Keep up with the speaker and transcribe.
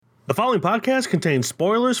The following podcast contains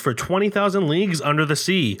spoilers for 20,000 Leagues Under the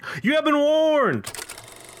Sea. You have been warned!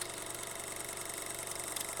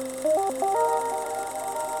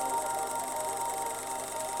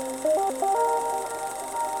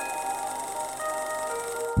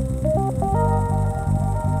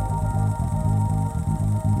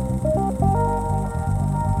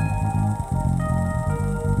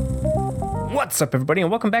 What's up, everybody, and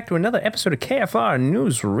welcome back to another episode of KFR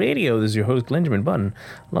News Radio. This is your host, Glenjamin Button,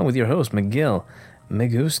 along with your host, Miguel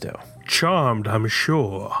Megusto. Charmed, I'm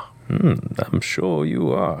sure. I'm sure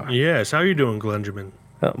you are. Yes, how are you doing, Glenjamin?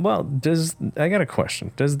 I got a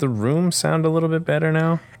question. Does the room sound a little bit better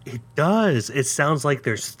now? It does. It sounds like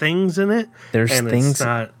there's things in it. There's and things. It's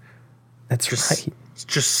not That's just, right. It's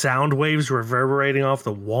just sound waves reverberating off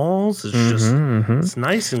the walls. It's just, it's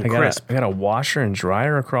nice and crisp. I got a washer and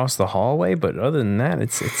dryer across the hallway, but other than that,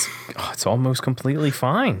 it's almost completely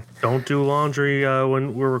fine. Don't do laundry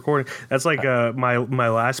when we're recording. That's like my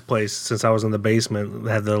last place, since I was in the basement,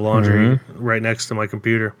 had the laundry right next to my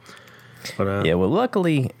computer. But Yeah, well,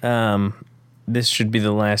 luckily, this should be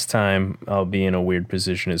the last time I'll be in a weird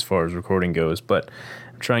position as far as recording goes, but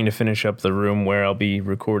I'm trying to finish up the room where I'll be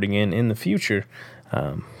recording in the future.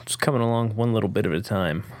 Just coming along one little bit at a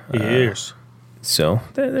time. Yes. So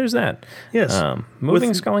there's that. Yes.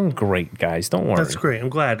 Moving's going great, guys. Don't worry. That's great. I'm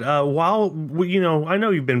glad. I know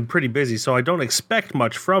you've been pretty busy, so I don't expect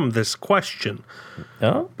much from this question.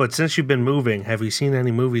 Oh? But since you've been moving, have you seen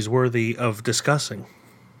any movies worthy of discussing?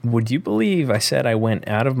 Would you believe I said I went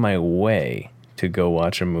out of my way to go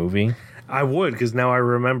watch a movie? I would, because now I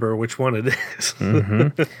remember which one it is.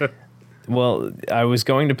 Well, I was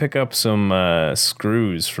going to pick up some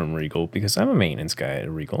screws from Regal because I'm a maintenance guy at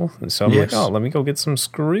Regal. And so I'm like, let me go get some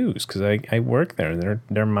screws because I work there.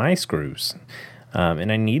 They're my screws.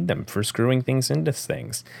 And I need them for screwing things into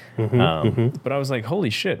things. But I was like,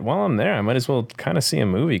 holy shit, while I'm there, I might as well kind of see a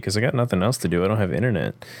movie because I got nothing else to do. I don't have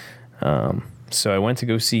internet. So I went to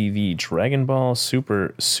go see the Dragon Ball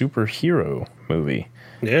Superhero movie.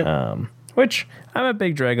 Yeah. Which I'm a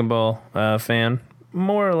big Dragon Ball fan.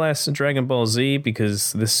 More or less Dragon Ball Z,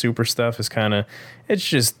 because this super stuff is kind of, it's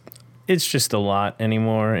just a lot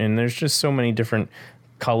anymore, and there's just so many different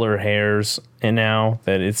color hairs and now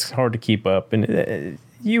that it's hard to keep up, and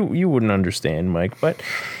you wouldn't understand, Mike, but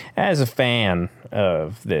as a fan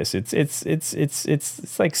of this, it's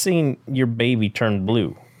like seeing your baby turn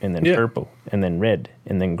blue and then purple and then red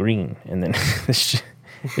and then green and then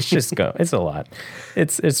it's a lot.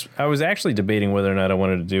 I was actually debating whether or not I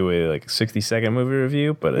wanted to do a 60-second movie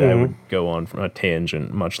review, but I would go on from a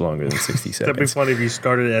tangent much longer than 60 seconds. That'd be funny if you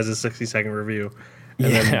started as a 60-second review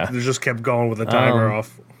and then you just kept going with the timer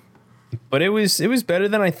off. But it was better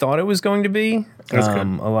than I thought it was going to be. That's good.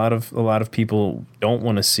 A lot of people don't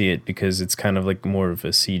want to see it because it's kind of like more of a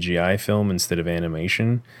CGI film instead of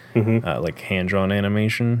animation, like hand-drawn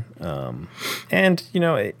animation. And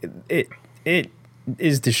it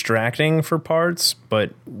is distracting for parts,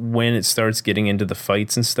 but when it starts getting into the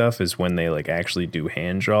fights and stuff is when they actually do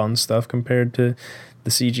hand-drawn stuff compared to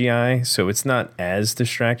the CGI. So it's not as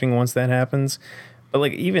distracting once that happens.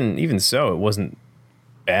 But even so, it wasn't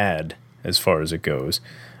bad as far as it goes.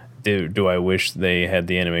 Do I wish they had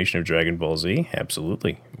the animation of Dragon Ball Z?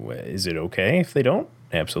 Absolutely. Is it okay if they don't?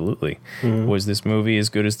 Absolutely. Was this movie as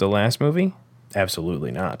good as the last movie?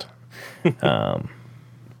 Absolutely not.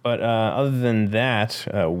 But other than that,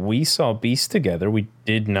 we saw Beast together. We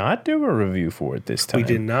did not do a review for it this time. We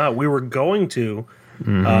did not. We were going to,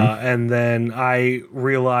 and then I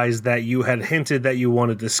realized that you had hinted that you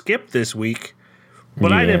wanted to skip this week,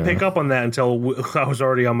 but I didn't pick up on that until I was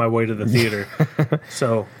already on my way to the theater.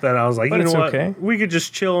 So then I was like, you know what? Okay. We could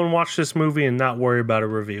just chill and watch this movie and not worry about a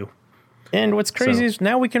review. And what's crazy is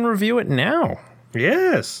now we can review it now.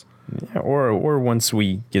 Yes. Yeah, or once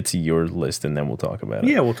we get to your list, and then we'll talk about it.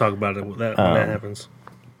 Yeah, we'll talk about it when that happens.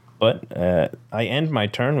 But I end my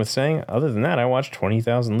turn with saying, other than that, I watched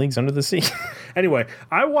 20,000 Leagues Under the Sea. Anyway,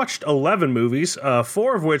 I watched 11 movies,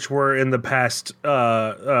 4 of which were in the past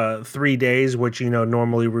 3 days, which,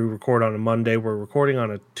 normally we record on a Monday. We're recording on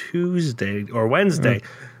a Tuesday or Wednesday.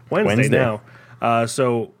 Wednesday now.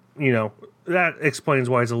 So, that explains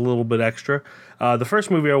why it's a little bit extra. The first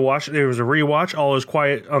movie I watched, there was a rewatch, All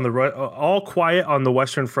Quiet on the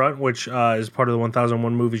Western Front, which is part of the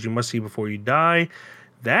 1001 movies you must see before you die.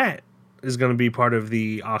 That is going to be part of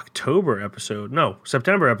the September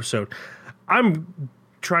episode. I'm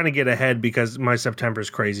trying to get ahead because my September is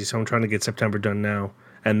crazy, so I'm trying to get September done now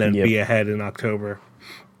and then be ahead in October.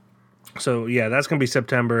 So, yeah, that's going to be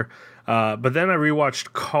September. But then I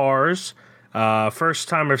rewatched Cars, First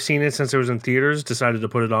time I've seen it since it was in theaters. Decided to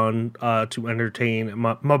put it on to entertain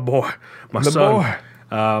my son.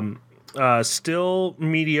 Still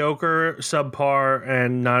mediocre, subpar,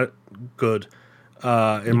 and not good.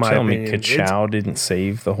 In my Tell opinion, me Ka-Chow didn't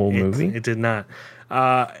save the whole movie? It did not.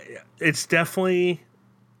 It's definitely.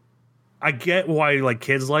 I get why like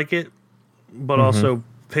kids like it, but also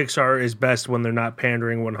Pixar is best when they're not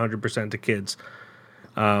pandering 100% to kids.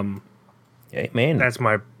 Man, That's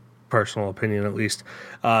my personal opinion, at least.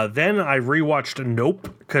 Then I rewatched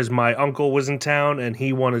Nope because my uncle was in town and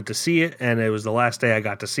he wanted to see it, and it was the last day I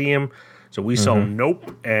got to see him. So we saw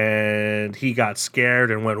Nope, and he got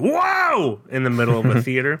scared and went, "Whoa!" in the middle of a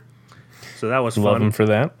theater. So that was fun. love him for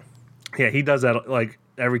that. Yeah, he does that like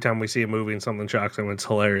every time we see a movie and something shocks him. It's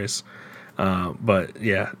hilarious. But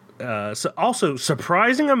yeah, so also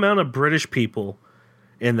surprising amount of British people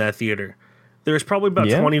in that theater. There's probably about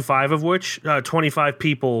 25 of which 25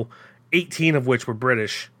 people, 18 of which were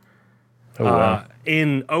British. Oh, wow.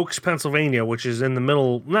 In Oaks, Pennsylvania, which is in the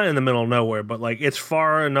middle, not in the middle of nowhere, but like it's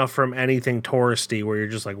far enough from anything touristy where you're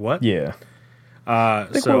just like, what? Yeah.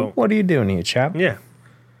 So what are you doing here, chap? yeah,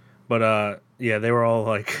 but yeah, they were all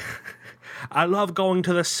like, I love going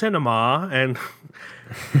to the cinema, and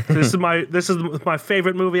this is my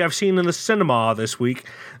favorite movie I've seen in the cinema this week.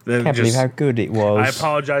 Can't believe how good it was. I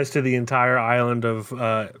apologize to the entire island of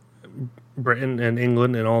Britain and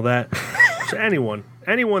England and all that. So anyone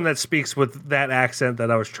that speaks with that accent that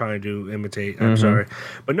I was trying to imitate, I'm sorry.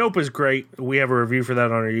 But Nope is great. We have a review for that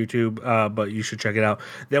on our YouTube, but you should check it out.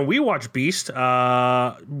 Then we watched Beast.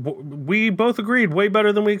 We both agreed, way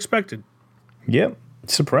better than we expected. Yep,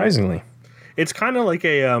 surprisingly. It's kind of like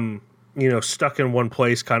a stuck in one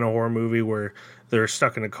place kind of horror movie where they're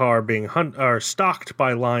stuck in a car being stalked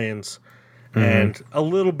by lions, and a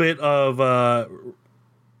little bit of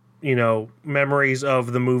memories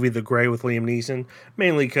of the movie The Grey with Liam Neeson,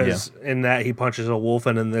 mainly because in that he punches a wolf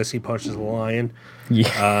and in this he punches a lion.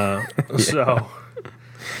 Yeah. So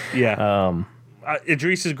yeah,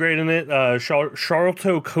 Idris is great in it.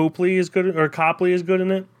 Charlton Copley is good, or Copley is good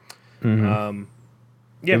in it.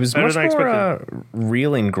 Yeah, it was much more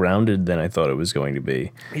real and grounded than I thought it was going to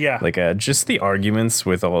be. Yeah. Like, just the arguments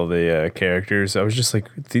with all the characters, I was just like,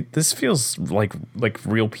 this feels like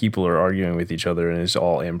real people are arguing with each other, and it's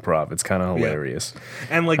all improv. It's kind of hilarious. Yeah.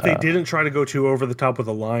 And, like, they didn't try to go too over the top with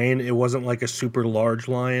a lion. It wasn't, like, a super large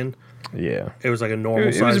lion. Yeah. It was, like, a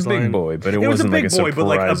normal size lion. It was a big boy, but it wasn't, like, a surprisingly but,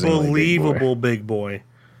 like, a believable big big boy.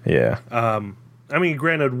 boy. Yeah. I mean,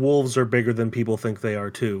 granted, wolves are bigger than people think they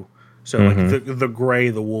are, too. So, like, the Grey,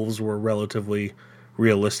 the wolves were relatively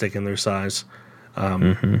realistic in their size.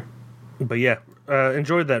 But, yeah,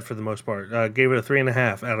 enjoyed that for the most part. Gave it a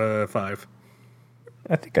 3.5 out of 5.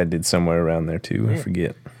 I think I did somewhere around there, too. I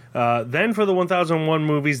forget. Then for the 1001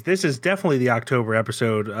 movies, this is definitely the October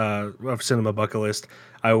episode of Cinema Bucket List.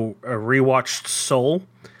 I rewatched Soul,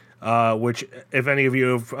 which, if any of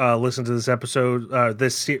you have listened to this episode,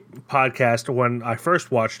 this podcast, when I first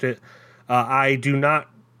watched it, I do not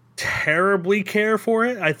terribly care for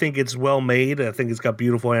it. I think it's well made. I think it's got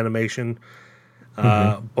beautiful animation,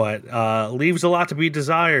 but leaves a lot to be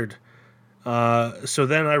desired. So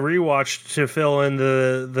then I rewatched to fill in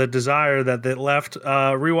the desire that left.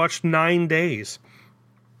 Rewatched 9 Days,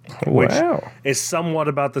 which is somewhat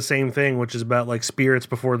about the same thing, which is about like spirits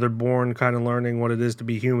before they're born, kind of learning what it is to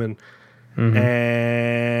be human.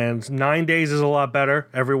 And 9 Days is a lot better.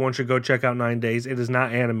 Everyone should go check out 9 Days. It is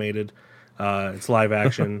not animated. It's live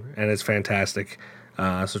action, and it's fantastic.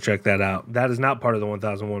 So check that out. That is not part of the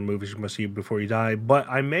 1001 movies you must see before you die, but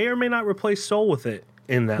I may or may not replace Soul with it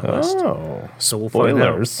in that list. So we'll find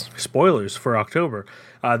out. Spoilers for October.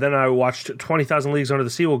 Then I watched 20,000 Leagues Under the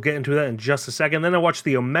Sea. We'll get into that in just a second. Then I watched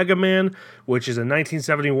The Omega Man, which is a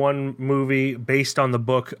 1971 movie based on the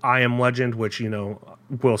book I Am Legend, which,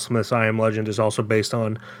 Will Smith's I Am Legend is also based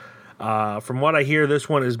on. From what I hear, this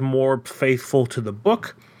one is more faithful to the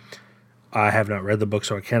book. I have not read the book,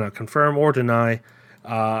 so I cannot confirm or deny.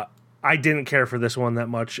 I didn't care for this one that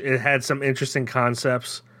much. It had some interesting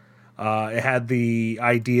concepts. It had the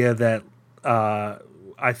idea that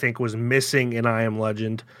I think was missing in I Am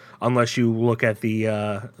Legend, unless you look at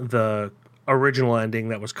the original ending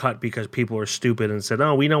that was cut because people are stupid and said,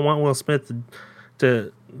 "Oh, we don't want Will Smith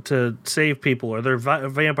to save people," or they're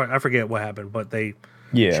vampire. I forget what happened, but they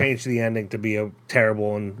changed the ending to be a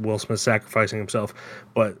terrible and Will Smith sacrificing himself.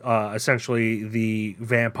 But essentially, the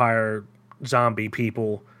vampire zombie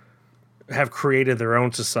people have created their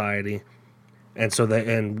own society. And so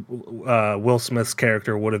Will Smith's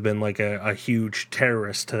character would have been like a huge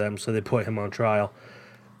terrorist to them, so they put him on trial.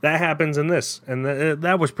 That happens in this, and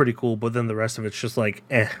that was pretty cool, but then the rest of it's just like,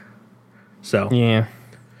 So Yeah.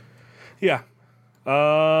 yeah.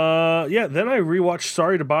 Then I rewatched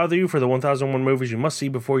Sorry to Bother You for the 1001 Movies You Must See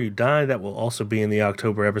Before You Die. That will also be in the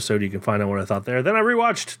October episode. You can find out what I thought there. Then I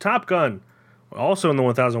rewatched Top Gun, also in the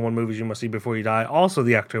 1001 Movies You Must See Before You Die, also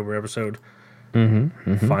the October episode.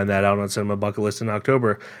 Find that out on Cinema Bucket List in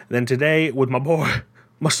October. Then today, with my boy,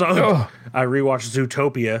 my son, I rewatched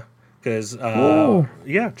Zootopia because,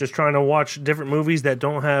 just trying to watch different movies that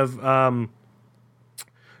don't have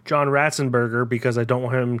John Ratzenberger because I don't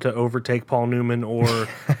want him to overtake Paul Newman or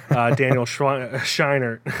Daniel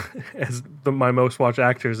Scheinert as my most watched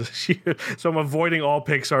actors this year. So I'm avoiding all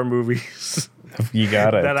Pixar movies You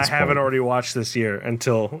got it. that I haven't already watched this year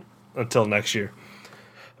until next year.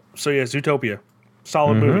 So yeah, Zootopia,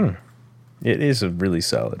 solid movie. It is a really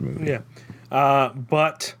solid movie. Yeah,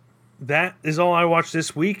 but that is all I watched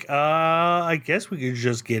this week. I guess we could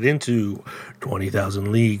just get into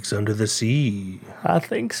 20,000 Leagues Under the Sea. I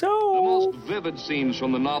think so. The most vivid scenes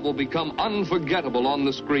from the novel become unforgettable on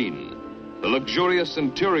the screen. The luxurious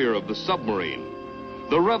interior of the submarine,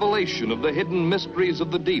 the revelation of the hidden mysteries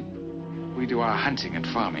of the deep. We do our hunting and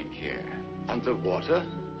farming here. Underwater?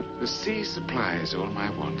 The sea supplies all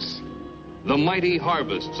my wants. The mighty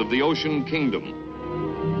harvests of the ocean kingdom.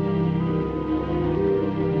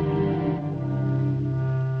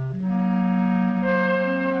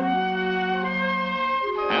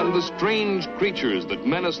 And the strange creatures that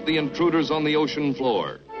menace the intruders on the ocean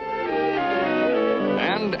floor.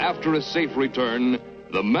 And after a safe return,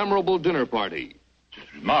 the memorable dinner party.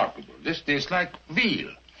 It's remarkable. This tastes like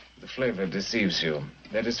veal. The flavor deceives you.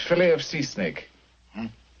 That is fillet of sea snake.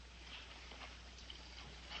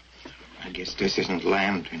 I guess this isn't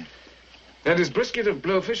lamb. That is brisket of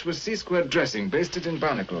blowfish with sea squirt dressing, basted in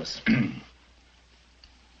barnacles.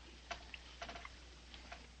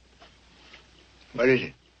 What is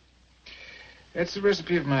it? It's a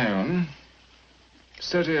recipe of my own.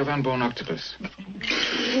 Sauté of unborn octopus.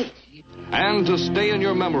 And to stay in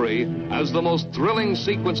your memory as the most thrilling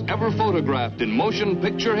sequence ever photographed in motion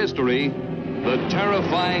picture history, the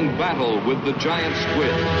terrifying battle with the giant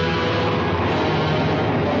squid.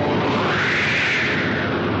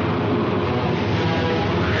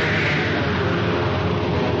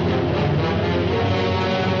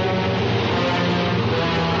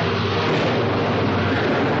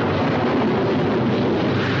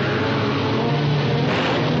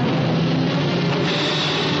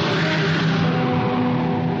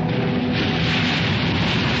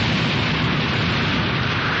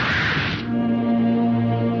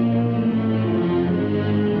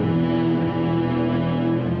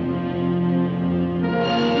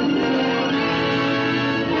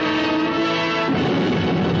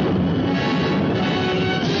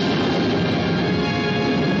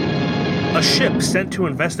 A ship sent to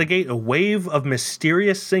investigate a wave of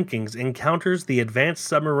mysterious sinkings encounters the advanced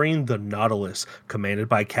submarine, the Nautilus, commanded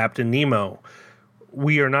by Captain Nemo.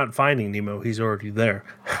 We are not finding Nemo. He's already there.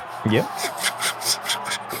 Yep.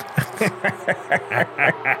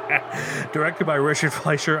 Directed by Richard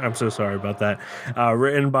Fleischer. I'm so sorry about that.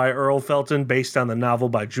 Written by Earl Felton, based on the novel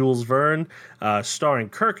by Jules Verne. Starring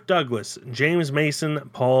Kirk Douglas, James Mason,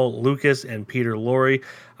 Paul Lucas, and Peter Lorre.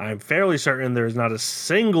 I'm fairly certain there's not a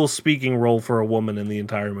single speaking role for a woman in the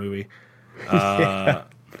entire movie.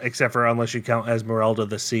 Except for unless you count Esmeralda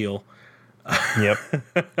the Seal. Yep.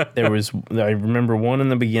 I remember one in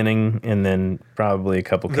the beginning and then probably a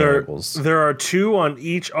couple cannibals. There are two on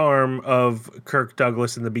each arm of Kirk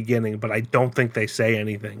Douglas in the beginning, but I don't think they say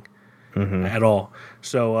anything at all.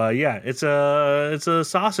 So it's a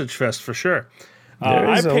sausage fest for sure.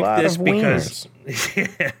 There is a lot of because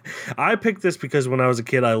I picked this because when I was a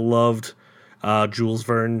kid I loved Jules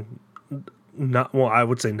Verne. I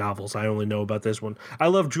would say novels. I only know about this one. I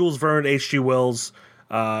love Jules Verne, H.G. Wells.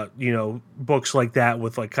 Books like that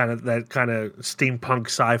with like kind of steampunk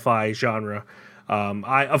sci-fi genre.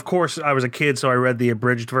 I was a kid, so I read the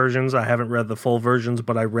abridged versions. I haven't read the full versions,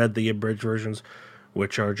 but I read the abridged versions,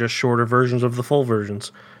 which are just shorter versions of the full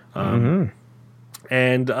versions. And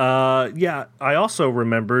I also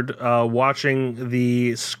remembered watching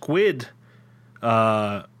the squid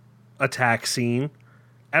attack scene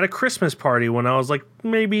at a Christmas party when I was like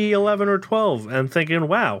maybe 11 or 12 and thinking,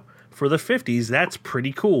 wow, for the 50s, that's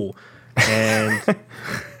pretty cool. And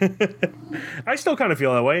I still kind of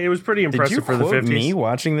feel that way. It was pretty impressive for the 50s. Did you quote me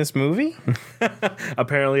watching this movie?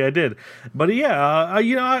 Apparently I did. But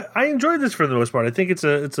I enjoyed this for the most part. I think it's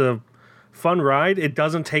a fun ride. It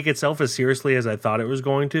doesn't take itself as seriously as I thought it was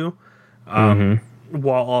going to.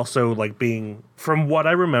 While also like being, from what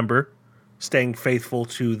I remember, staying faithful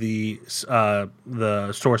to the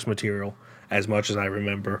source material as much as I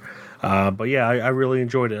remember. But yeah, I really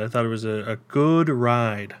enjoyed it. I thought it was a good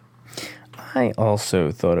ride. I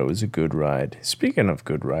also thought it was a good ride. Speaking of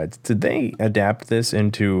good rides, did they adapt this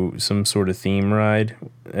into some sort of theme ride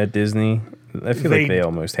at Disney? I feel like they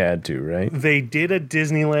almost had to, right? They did at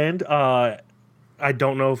Disneyland. I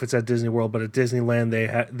don't know if it's at Disney World, but at Disneyland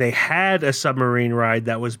they had a submarine ride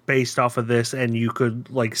that was based off of this, and you could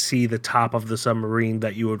like see the top of the submarine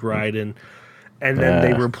that you would ride in. And then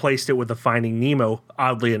they replaced it with a Finding Nemo.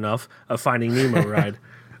 Oddly enough, a Finding Nemo ride.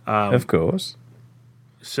 Of course.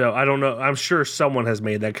 So I don't know. I'm sure someone has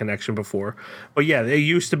made that connection before. But yeah, it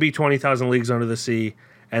used to be 20,000 Leagues Under the Sea,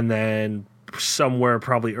 and then somewhere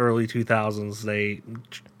probably early 2000s they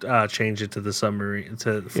changed it to the submarine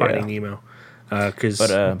to Finding Nemo. Because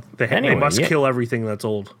they must kill everything that's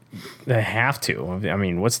old. They have to. I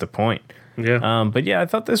mean, what's the point? Yeah. But yeah, I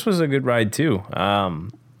thought this was a good ride too.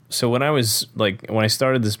 So when I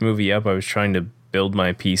started this movie up, I was trying to build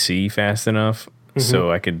my PC fast enough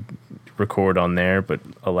so I could record on there, but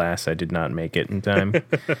alas, I did not make it in time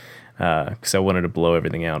because I wanted to blow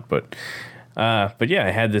everything out. But yeah,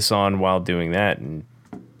 I had this on while doing that, and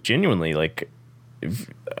genuinely, like,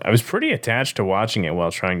 I was pretty attached to watching it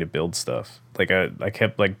while trying to build stuff. Like I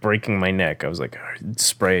kept like breaking my neck. I was like,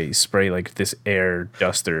 spray like this air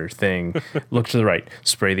duster thing. Look to the right.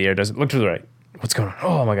 Spray the air duster. Look to the right. What's going on?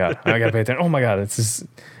 Oh my god, I gotta pay attention. Oh my god, it's just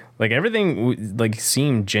like everything like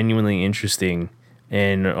seemed genuinely interesting,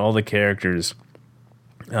 and all the characters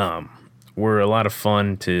were a lot of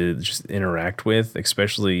fun to just interact with,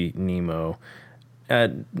 especially Nemo.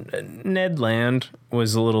 Ned Land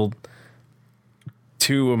was a little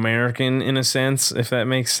too American in a sense, if that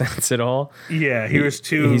makes sense at all. Yeah, he was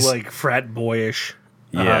too like frat boyish.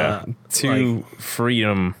 Yeah, too like,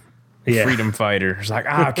 freedom fighter. It's like,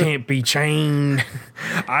 I can't be chained.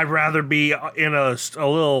 I'd rather be in a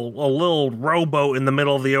little rowboat in the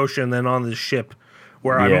middle of the ocean than on this ship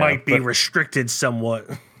where I might be restricted somewhat.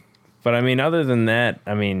 But I mean, other than that,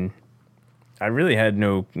 I mean, I really had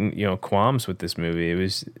no qualms with this movie. It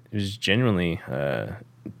was genuinely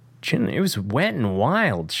it was wet and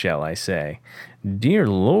wild, shall I say. Dear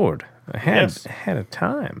Lord, I had a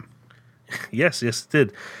time. Yes, it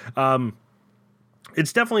did.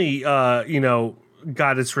 It's definitely,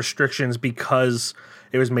 got its restrictions because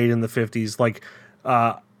it was made in the 50s. Like,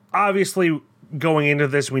 obviously, going into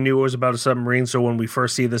this, we knew it was about a submarine. So when we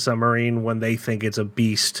first see the submarine, when they think it's a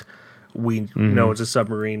beast, we know it's a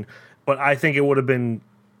submarine. But I think it would have been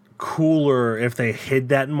cooler if they hid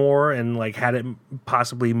that more and like had it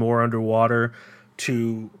possibly more underwater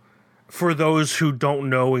for those who don't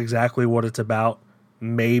know exactly what it's about,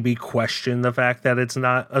 maybe question the fact that it's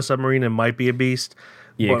not a submarine and might be a beast.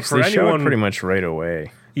 Yeah, because they show it pretty much right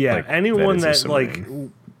away. Yeah, like, anyone that like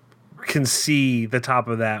can see the top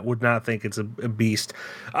of that would not think it's a beast.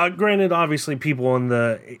 Granted, obviously, people in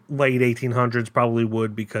the late 1800s probably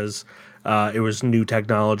would because it was new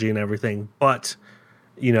technology and everything. But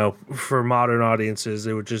for modern audiences,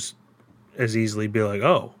 it would just as easily be like,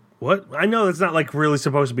 oh, what? I know it's not like really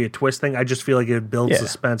supposed to be a twist thing. I just feel like it builds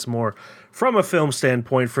suspense more from a film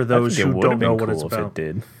standpoint for those who don't know what it's about. If it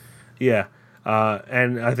did. Yeah.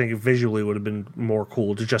 And I think it visually would have been more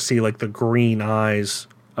cool to just see like the green eyes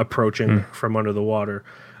approaching from under the water.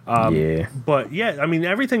 But yeah, I mean,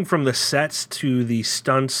 everything from the sets to the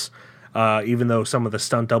stunts, even though some of the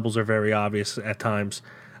stunt doubles are very obvious at times,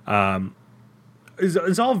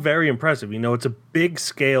 it's all very impressive. It's a big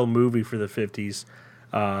scale movie for the 50s.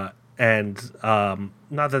 And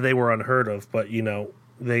not that they were unheard of, but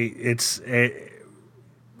it's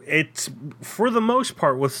for the most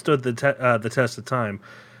part withstood the test of time.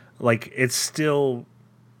 Like, it's still,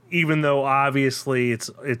 even though obviously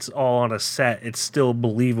it's all on a set, it's still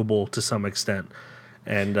believable to some extent.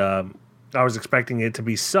 And I was expecting it to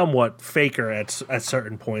be somewhat faker at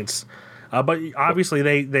certain points. But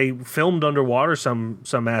obviously they filmed underwater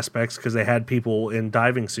some aspects because they had people in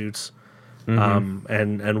diving suits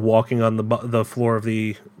and walking on the floor of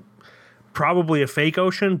the probably a fake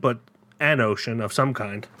ocean, but an ocean of some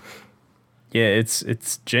kind. Yeah,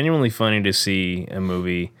 it's genuinely funny to see a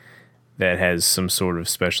movie that has some sort of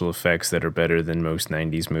special effects that are better than most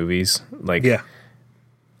 90s movies. Like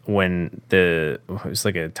when it was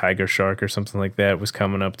like a tiger shark or something like that was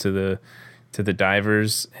coming up to the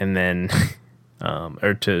divers, and then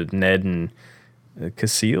or to Ned and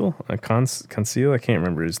Conseil, I can't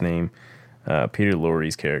remember his name. Peter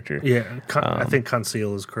Lorre's character. Yeah, I think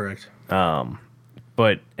Conseil is correct.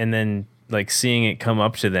 But then like seeing it come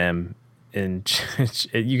up to them, and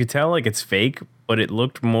you could tell like it's fake, but it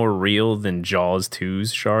looked more real than Jaws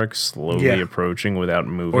 2's shark slowly approaching without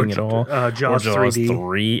moving at all. Jaws or Jaws 3D.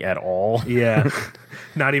 3 at all. Yeah.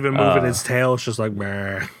 Not even moving its tail. It's just like,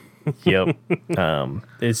 meh. Yep.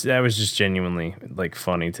 That was just genuinely like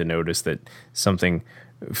funny to notice that something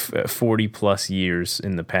 40 plus years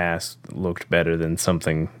in the past looked better than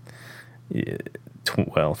something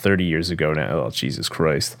 30 years ago now. Oh, Jesus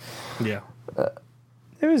Christ. Yeah.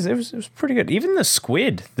 It was pretty good. Even the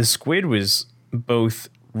squid was both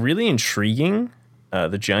really intriguing,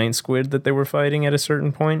 the giant squid that they were fighting at a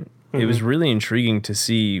certain point. It was really intriguing to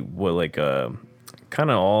see what like kind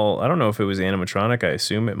of all, I don't know if it was animatronic, I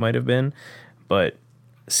assume it might have been, but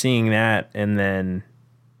seeing that and then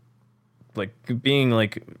like being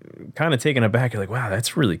like kind of taken aback, you're like, wow,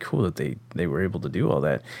 that's really cool that they were able to do all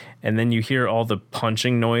that. And then you hear all the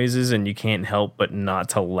punching noises and you can't help but not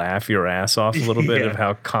to laugh your ass off a little bit of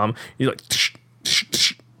how calm you're like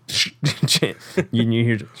you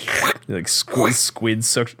hear like squid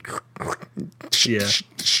suck. Yeah.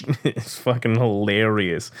 It's fucking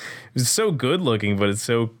hilarious. It's so good looking, but it's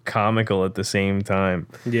so comical at the same time.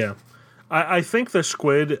 Yeah. I think the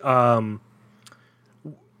squid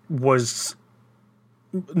was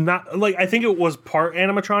not like, I think it was part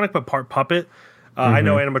animatronic but part puppet. I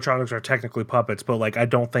know animatronics are technically puppets, but like I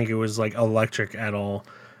don't think it was like electric at all.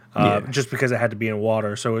 Just because it had to be in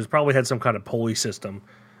water, so it probably had some kind of pulley system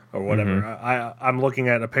or whatever. I'm looking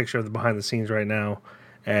at a picture of the behind the scenes right now,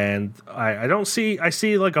 and I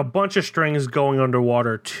see like a bunch of strings going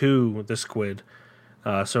underwater to the squid.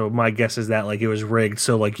 So my guess is that like it was rigged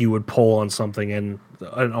so like you would pull on something and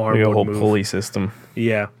an arm like a would whole move. pulley system.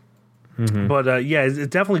 Yeah. But yeah, it's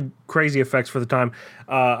definitely crazy effects for the time.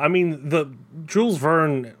 I mean, the Jules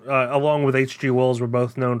Verne, along with H.G. Wells, were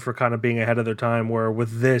both known for kind of being ahead of their time. Where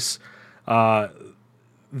with this,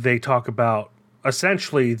 they talk about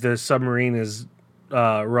essentially the submarine is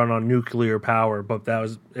run on nuclear power, but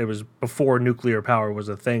it was before nuclear power was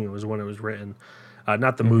a thing. It was when it was written,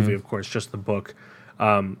 not the movie, of course, just the book.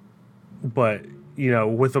 But you know,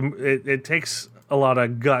 with them, it takes a lot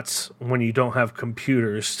of guts when you don't have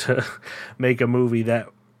computers to make a movie that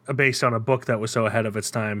based on a book that was so ahead of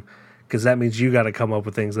its time, because that means you got to come up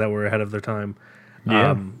with things that were ahead of their time.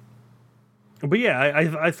 Yeah. But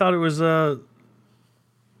yeah, I thought it was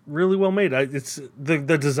really well made. It's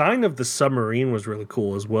the design of the submarine was really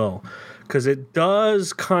cool as well, because it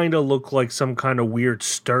does kind of look like some kind of weird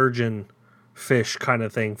sturgeon fish kind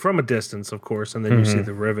of thing from a distance, of course, and then you see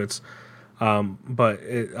the rivets. But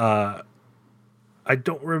I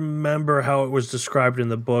don't remember how it was described in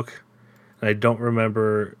the book, and I don't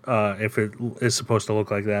remember if it is supposed to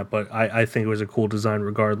look like that, but I think it was a cool design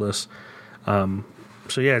regardless. So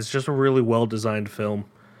yeah, it's just a really well-designed film,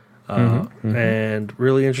 and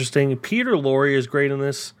really interesting. Peter Lorre is great in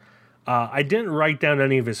this. I didn't write down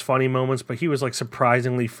any of his funny moments, but he was like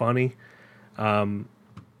surprisingly funny,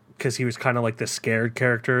 because he was kind of like the scared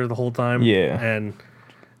character the whole time. Yeah. And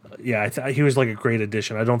yeah, he was like a great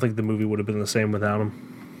addition. I don't think the movie would have been the same without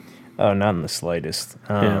him. Oh, not in the slightest.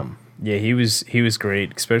 Yeah, he was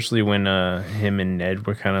great, especially when him and Ned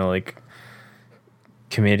were kind of like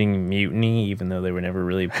committing mutiny, even though they were never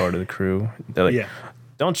really part of the crew. They're like,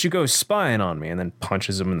 don't you go spying on me, and then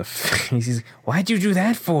punches him in the face. He's like, why'd you do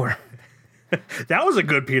that for? That was a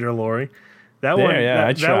good Peter Lorre. That one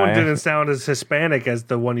didn't sound as Hispanic as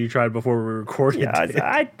the one you tried before we recorded.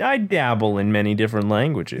 Yeah, I dabble in many different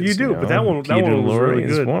languages. You do, know? but that one was really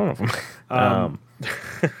good. Is one of them.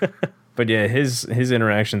 But yeah, his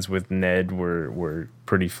interactions with Ned were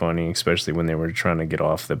pretty funny, especially when they were trying to get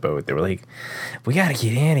off the boat. They were like, "We gotta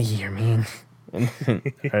get out of here, man."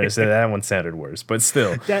 I said that one sounded worse, but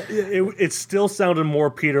still, it still sounded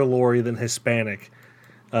more Peter Lorre than Hispanic.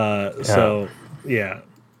 So yeah.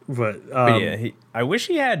 But yeah, I wish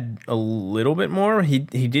he had a little bit more. He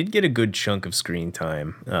did get a good chunk of screen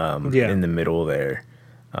time in the middle there,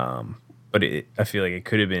 but I feel like it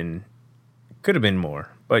could have been more.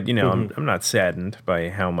 But you know, I'm not saddened by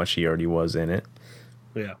how much he already was in it.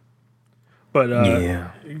 Yeah, but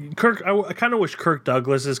Kirk, I kind of wish Kirk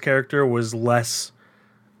Douglas's character was less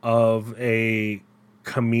of a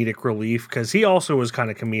comedic relief, because he also was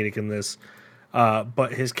kind of comedic in this.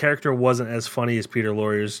 But his character wasn't as funny as Peter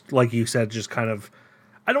Lorre's. Like you said, just kind of,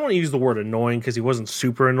 I don't want to use the word annoying because he wasn't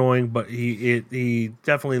super annoying, but he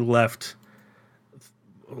definitely left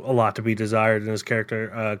a lot to be desired in his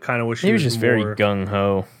character. Kind of wish he was just very gung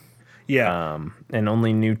ho. Yeah, and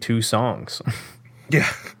only knew 2 songs. Yeah,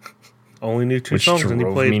 only knew 2 songs, and he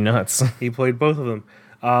played me nuts. He played both of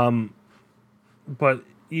them. But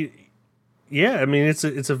yeah, I mean, it's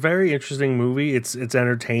a very interesting movie. It's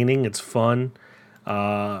entertaining. It's fun.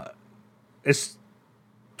 It's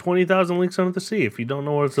 20,000 Leagues Under the Sea. If you don't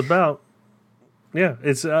know what it's about, yeah,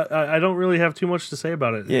 it's. I don't really have too much to say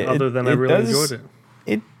about it, other than I really enjoyed it.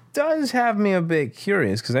 It does have me a bit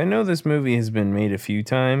curious because I know this movie has been made a few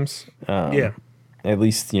times. Yeah. At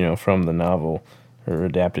least, from the novel or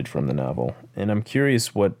adapted from the novel. And I'm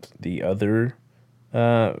curious what the other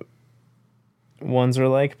ones are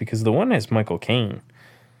like because the one has Michael Caine.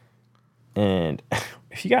 And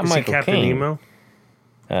if you got Is Michael he Captain Caine, Nemo?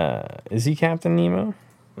 Is he Captain Nemo?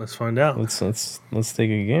 Let's find out. Let's take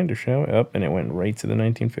a gander, shall we? And it went right to the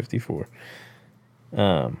 1954.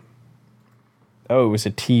 Oh, it was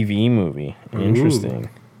a TV movie. Interesting. Ooh.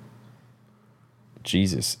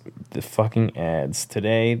 Jesus, the fucking ads.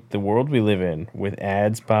 Today, the world we live in, with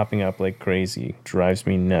ads popping up like crazy, drives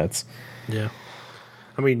me nuts. Yeah.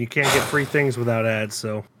 I mean, you can't get free things without ads,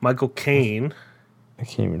 so Michael Caine... I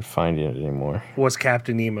can't even find it anymore. Was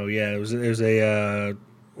Captain Nemo, yeah. It was a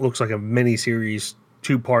looks like a mini-series,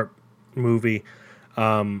 2-part movie.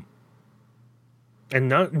 And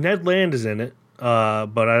Ned Land is in it,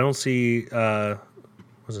 but I don't see,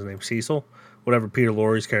 what's his name, Cecil? Whatever Peter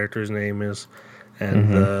Lorre's character's name is.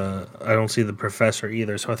 And I don't see the professor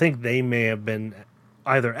either. So I think they may have been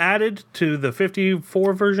either added to the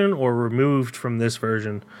 54 version or removed from this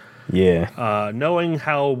version. Yeah. Knowing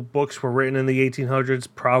how books were written in the 1800s,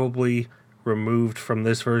 probably removed from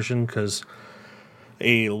this version because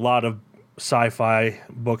a lot of sci-fi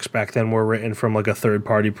books back then were written from like a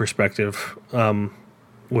third-party perspective,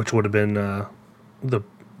 which would have been the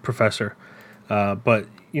professor. But,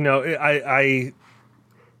 I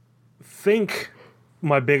think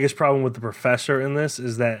my biggest problem with the professor in this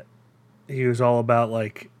is that he was all about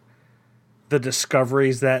like the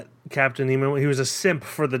discoveries that Captain Nemo. He was a simp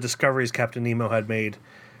for the discoveries Captain Nemo had made.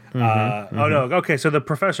 Oh no, okay. So the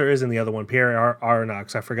professor is in the other one, Pierre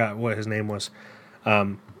Aronnax. I forgot what his name was,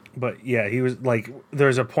 but yeah, he was like.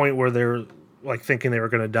 There's a point where they're like thinking they were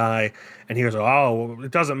going to die, and he was like, "Oh, it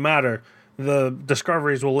doesn't matter. The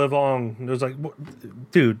discoveries will live on." It was like,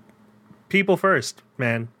 dude, people first,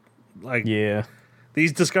 man. Like, yeah.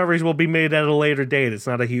 These discoveries will be made at a later date. It's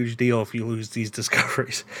not a huge deal if you lose these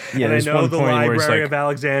discoveries. Yeah, and I know the Library like, of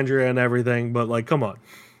Alexandria and everything, but like, come on.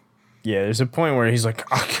 Yeah, there's a point where he's like,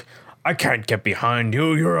 I can't get behind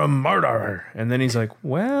you. You're a murderer. And then he's like,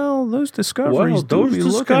 well, those discoveries do be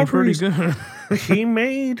looking pretty good. he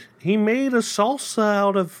made a salsa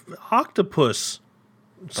out of octopus.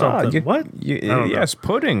 Something. What? Yes,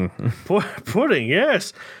 pudding. Pudding,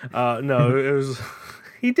 yes. No, it was...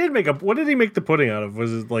 He did make what did he make the pudding out of?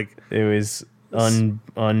 Was it like... It was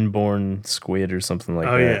unborn squid or something like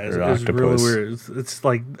that. Oh, yeah. It was really weird. It's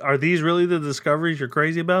like, are these really the discoveries you're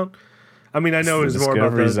crazy about? I mean, I know it was more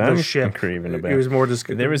about the ship. About. It was more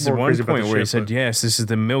There was one point where he said, yes, this is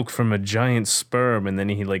the milk from a giant sperm. And then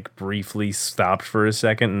he like briefly stopped for a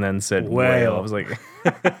second and then said, whale. I was like...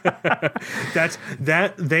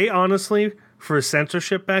 They honestly, for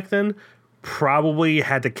censorship back then, probably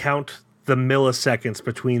had to count the milliseconds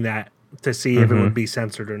between that to see if it would be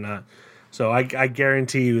censored or not. So I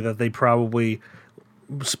guarantee you that they probably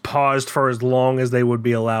paused for as long as they would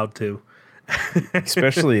be allowed to.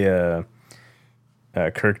 Especially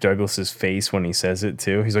Kirk Douglas's face when he says it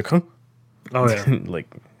too. He's like, huh? Oh yeah. Like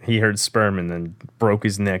he heard sperm and then broke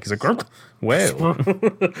his neck. He's like, whale.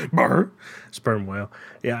 Sperm whale.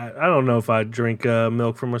 Yeah, I don't know if I'd drink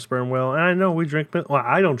milk from a sperm whale. And I know we drink milk. Well,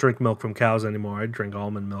 I don't drink milk from cows anymore. I drink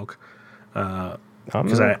almond milk. Almond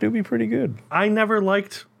milk do be pretty good. I never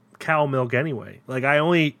liked cow milk anyway. Like I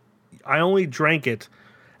only drank it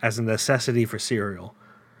as a necessity for cereal.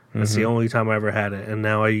 That's the only time I ever had it, and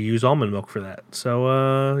now I use almond milk for that.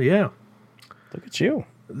 So yeah. Look at you.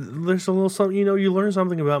 There's a little something, you learn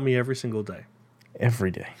something about me every single day.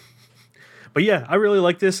 Every day. But yeah, I really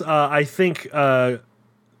like this. I think one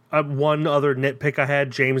other nitpick I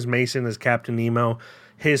had, James Mason as Captain Nemo,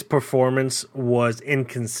 his performance was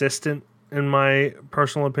inconsistent in my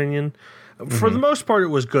personal opinion. For the most part, it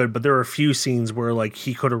was good, but there were a few scenes where like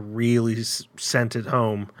he could have really sent it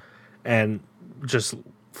home and just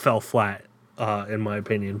fell flat, in my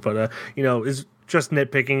opinion. But, it's just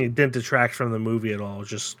nitpicking. It didn't detract from the movie at all. It was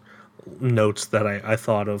just notes that I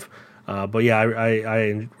thought of. But yeah,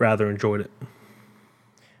 I rather enjoyed it.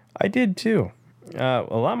 I did too. A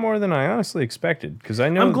lot more than I honestly expected. Because I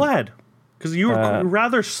know... I'm glad. Because you were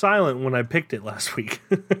rather silent when I picked it last week.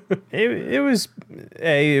 It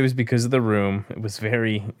was because of the room. It was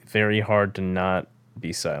very, very hard to not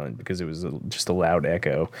be silent because it was just a loud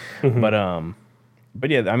echo. But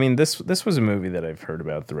yeah, I mean, this was a movie that I've heard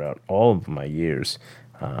about throughout all of my years,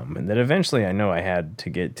 and that eventually I know I had to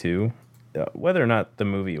get to, whether or not the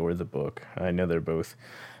movie or the book. I know they're both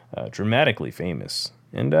dramatically famous.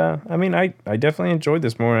 And I mean, I definitely enjoyed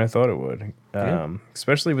this more than I thought it would.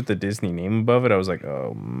 Especially with the Disney name above it, I was like,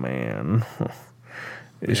 oh man,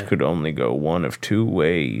 this could only go one of two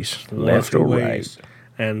ways, left or right.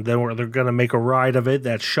 And then they're going to make a ride of it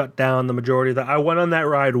that shut down the majority of that. I went on that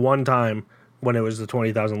ride one time when it was the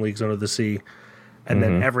 20,000 Leagues Under the Sea. And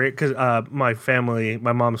then because my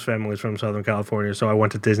mom's family is from Southern California, so I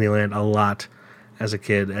went to Disneyland a lot as a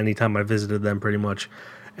kid, anytime I visited them pretty much.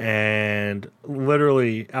 And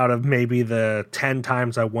literally out of maybe the 10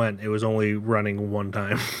 times I went, it was only running one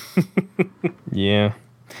time. Yeah.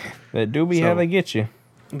 That do be how they get you.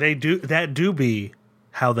 That do be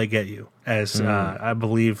how they get you. As I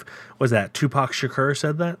believe, was that Tupac Shakur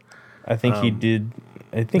said that? I think he did.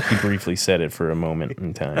 I think he briefly said it for a moment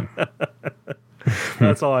in time.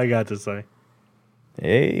 That's all I got to say.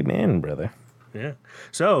 Amen, brother. Yeah.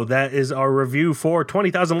 So that is our review for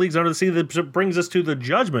 20,000 Leagues Under the Sea. That brings us to the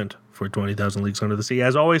judgment for 20,000 Leagues Under the Sea.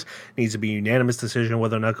 As always, needs to be a unanimous decision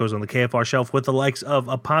whether or not it goes on the KFR shelf with the likes of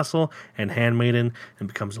Apostle and Handmaiden and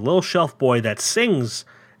becomes a little shelf boy that sings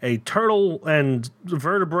a turtle and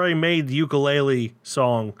vertebrae-made ukulele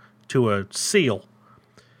song to a seal.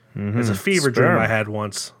 It's a fever dream I had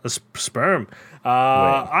once. A sperm.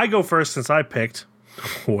 I go first since I picked.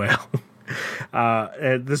 Well...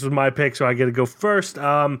 and this was my pick, so I get to go first.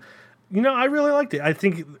 I really liked it. I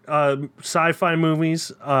think sci-fi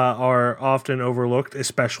movies are often overlooked,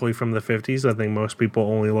 especially from the 50s. I think most people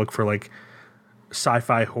only look for like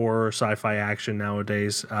sci-fi horror, sci-fi action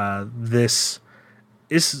nowadays. This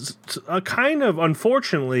is a kind of,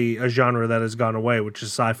 unfortunately, a genre that has gone away, which is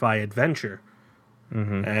sci-fi adventure.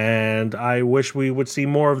 And I wish we would see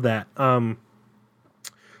more of that.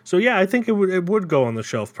 So yeah, I think it would go on the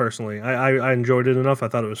shelf personally. I enjoyed it enough. I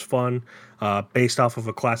thought it was fun, based off of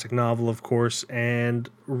a classic novel, of course, and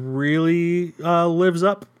really lives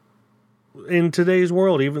up in today's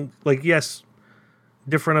world. Even like, yes,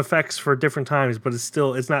 different effects for different times, but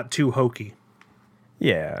it's not too hokey.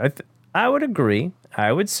 Yeah, I would agree.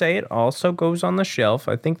 I would say it also goes on the shelf.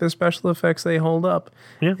 I think the special effects, they hold up.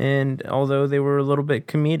 Yeah. And although they were a little bit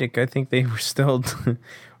comedic, I think they were still...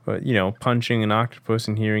 punching an octopus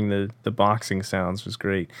and hearing the boxing sounds was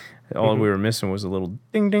great. All we were missing was a little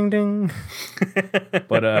ding, ding, ding.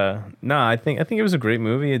 But I think it was a great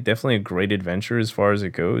movie. Definitely a great adventure as far as it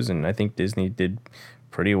goes, and I think Disney did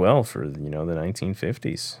pretty well for the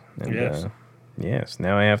 1950s. And, yes. Yes.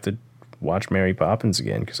 Now I have to watch Mary Poppins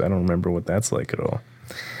again because I don't remember what that's like at all.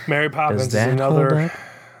 Mary Poppins is another.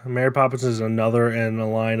 Mary Poppins is another in a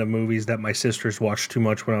line of movies that my sisters watched too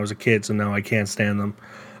much when I was a kid, so now I can't stand them.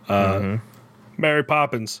 Mary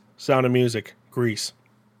Poppins, Sound of Music, Grease.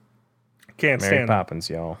 Can't stand Mary Poppins,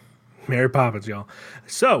 y'all. Mary Poppins, y'all.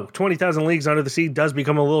 So, 20,000 Leagues Under the Sea does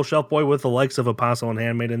become a little shelf boy with the likes of Apostle and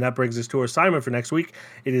Handmaid, and that brings us to our assignment for next week.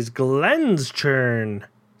 It is Glenn's turn.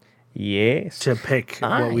 Yes. To pick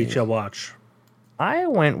what we shall watch. I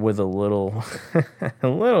went with a little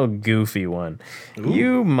goofy one. Ooh.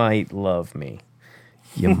 You might love me.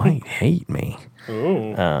 You might hate me.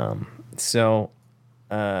 Ooh.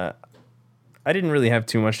 I didn't really have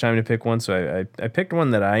too much time to pick one, so I picked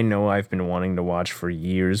one that I know I've been wanting to watch for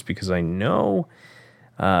years because I know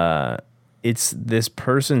it's this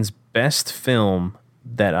person's best film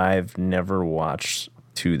that I've never watched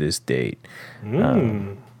to this date.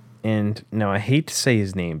 And now I hate to say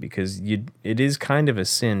his name because it is kind of a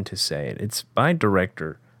sin to say it. It's by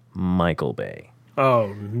director Michael Bay.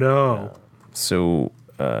 Oh, no.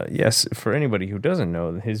 Yes, for anybody who doesn't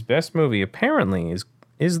know, his best movie apparently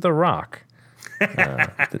is The Rock. I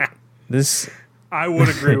would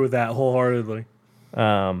agree with that wholeheartedly.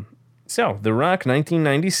 So, The Rock,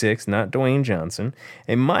 1996, not Dwayne Johnson.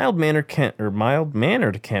 A mild-mannered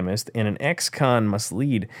chemist and an ex-con must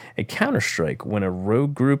lead a counterstrike when a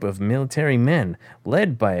rogue group of military men,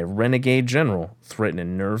 led by a renegade general, threaten a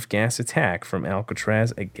nerve gas attack from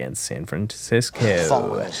Alcatraz against San Francisco.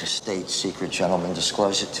 Phone is a state secret, gentlemen.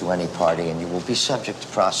 Disclose it to any party, and you will be subject to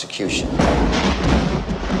prosecution.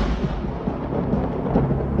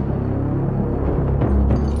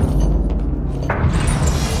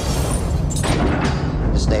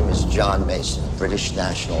 His name is John Mason, British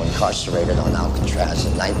national, incarcerated on Alcatraz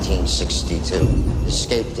in 1962.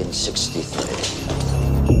 Escaped in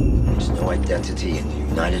 63. There's no identity in the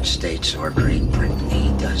United States or Great Britain.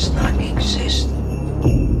 He does not exist.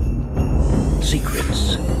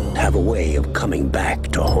 Secrets have a way of coming back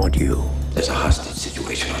to haunt you. There's a hostage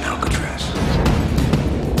situation on Alcatraz.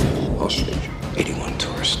 Hostage? 81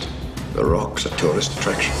 tourists. The Rock's a tourist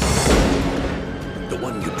attraction. The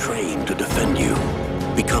one you trained to defend you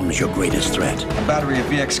becomes your greatest threat. A battery of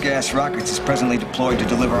VX gas rockets is presently deployed to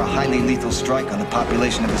deliver a highly lethal strike on the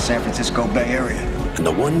population of the San Francisco Bay Area. And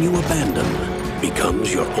the one you abandon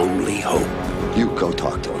becomes your only hope. You go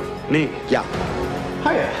talk to him. Me? Yeah.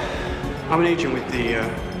 Hiya. I'm an agent with the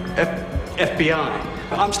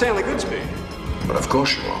FBI. I'm Stanley Goodspeed. But of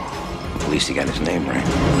course you are. At least he got his name right.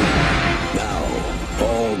 Now,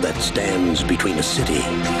 all that stands between a city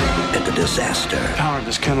and a disaster The power of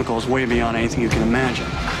this chemical is way beyond anything you can imagine.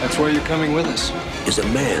 That's why you're coming with us. is a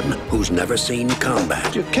man who's never seen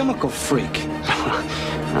combat. You're a chemical freak.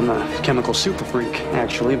 I'm a chemical super freak,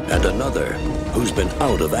 actually. And another who's been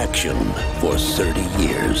out of action for 30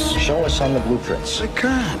 years. Show us on the blueprints. I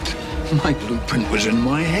can't. My blueprint was in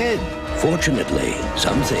my head. Fortunately,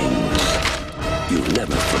 some things you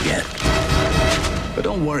never forget. But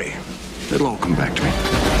don't worry. It'll all come back to me.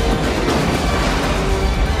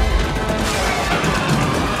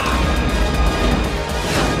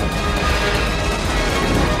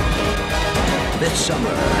 This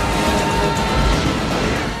summer,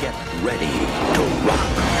 get ready to rock.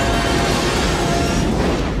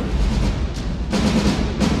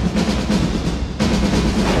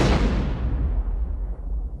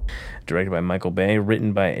 Directed by Michael Bay,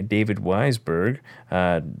 written by David Weisberg,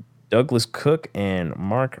 Douglas Cook and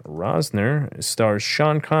Mark Rosner, stars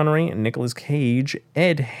Sean Connery, Nicolas Cage,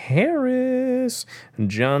 Ed Harris,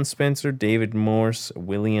 John Spencer, David Morse,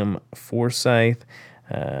 William Forsythe,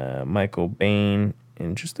 Michael Bain,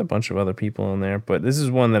 and just a bunch of other people in there. But this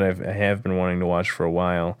is one that I have been wanting to watch for a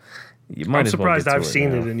while. I'm surprised I've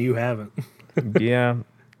seen it and you haven't. Yeah.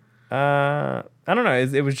 I don't know.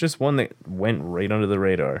 It was just one that went right under the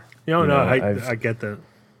radar. I get that.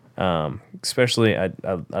 Especially, I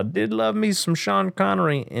did love me some Sean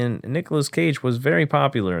Connery, and Nicolas Cage was very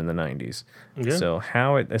popular in the 90s. Yeah. So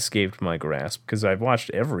how it escaped my grasp, because I've watched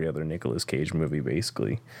every other Nicolas Cage movie,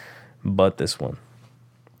 basically, but this one.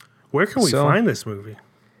 Where can we find this movie?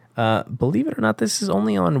 Believe it or not, this is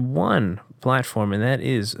only on one platform, and that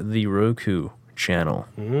is the Roku channel,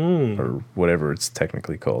 or whatever it's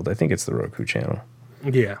technically called. I think it's the Roku channel.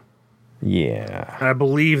 Yeah. Yeah. I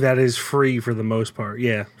believe that is free for the most part.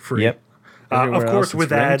 Yeah, free. Yep. Of course,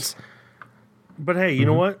 with ads. But hey, you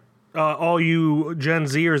know what? All you Gen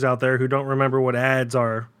Zers out there who don't remember what ads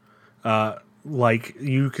are, like,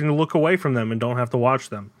 you can look away from them and don't have to watch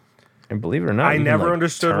them. And believe it or not, I never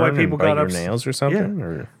understood why people got upset. Nails or something. Yeah.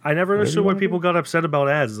 Or I never understood why people got upset about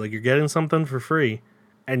ads. Like, you're getting something for free,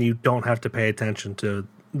 and you don't have to pay attention to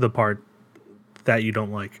the part that you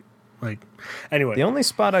don't like. Like, anyway, the only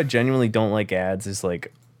spot I genuinely don't like ads is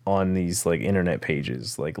like on these like internet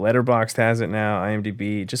pages. Like Letterboxd has it now,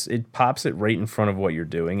 IMDb. Just it pops it right in front of what you're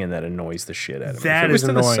doing, and that annoys the shit out of me. That if it was is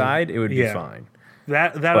to annoying. the side, it would be fine.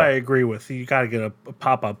 But I agree with. You got to get a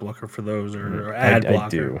pop-up blocker for those or ad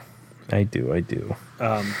blocker. I do.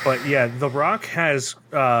 But yeah, The Rock has.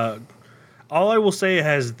 All I will say, it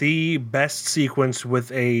has the best sequence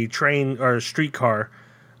with a train or a streetcar,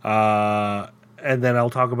 and then I'll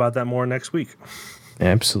talk about that more next week.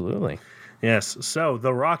 Absolutely. Yes. So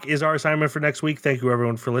The Rock is our assignment for next week. Thank you,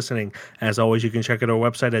 everyone, for listening. As always, you can check out our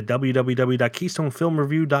website at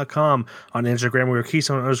www.keystonefilmreview.com. On Instagram, we are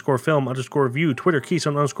Keystone_Film_Review. Twitter,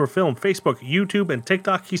 Keystone_Film. Facebook, YouTube, and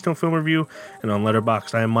TikTok, Keystone Film Review. And on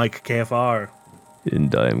Letterboxd, I am Mike, KFR.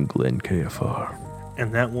 And I am Glenn, KFR.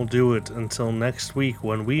 And that will do it until next week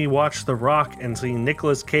when we watch The Rock and see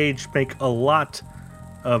Nicolas Cage make a lot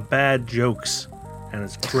of bad jokes. And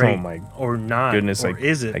it's great. Oh my or not. goodness, or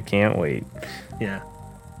is it? I can't wait. Yeah.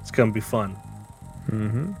 It's going to be fun.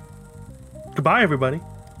 Mm-hmm. Goodbye, everybody.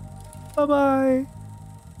 Bye-bye.